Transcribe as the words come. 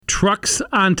Trucks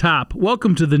on top.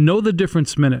 Welcome to the Know the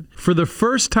Difference Minute. For the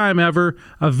first time ever,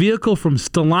 a vehicle from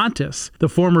Stellantis, the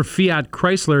former Fiat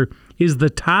Chrysler, is the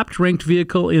top-ranked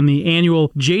vehicle in the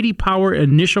annual J.D. Power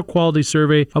Initial Quality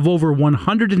Survey of over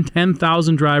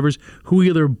 110,000 drivers who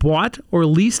either bought or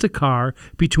leased a car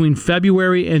between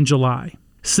February and July.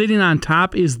 Sitting on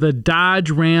top is the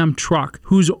Dodge Ram truck,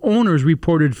 whose owners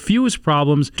reported fewest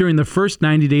problems during the first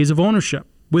 90 days of ownership.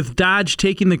 With Dodge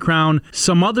taking the crown,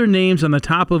 some other names on the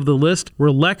top of the list were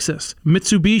Lexus,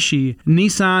 Mitsubishi,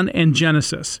 Nissan, and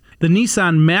Genesis. The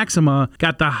Nissan Maxima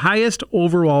got the highest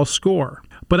overall score.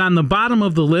 But on the bottom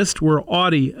of the list were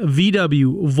Audi,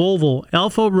 VW, Volvo,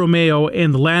 Alfa Romeo,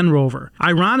 and Land Rover.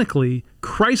 Ironically,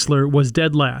 Chrysler was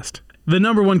dead last. The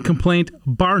number one complaint,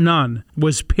 bar none,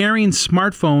 was pairing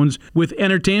smartphones with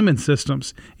entertainment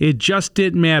systems. It just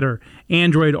didn't matter.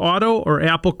 Android Auto or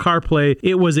Apple CarPlay,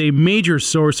 it was a major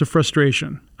source of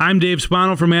frustration. I'm Dave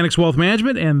Spano from Annex Wealth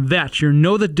Management, and that's your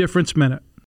Know the Difference Minute.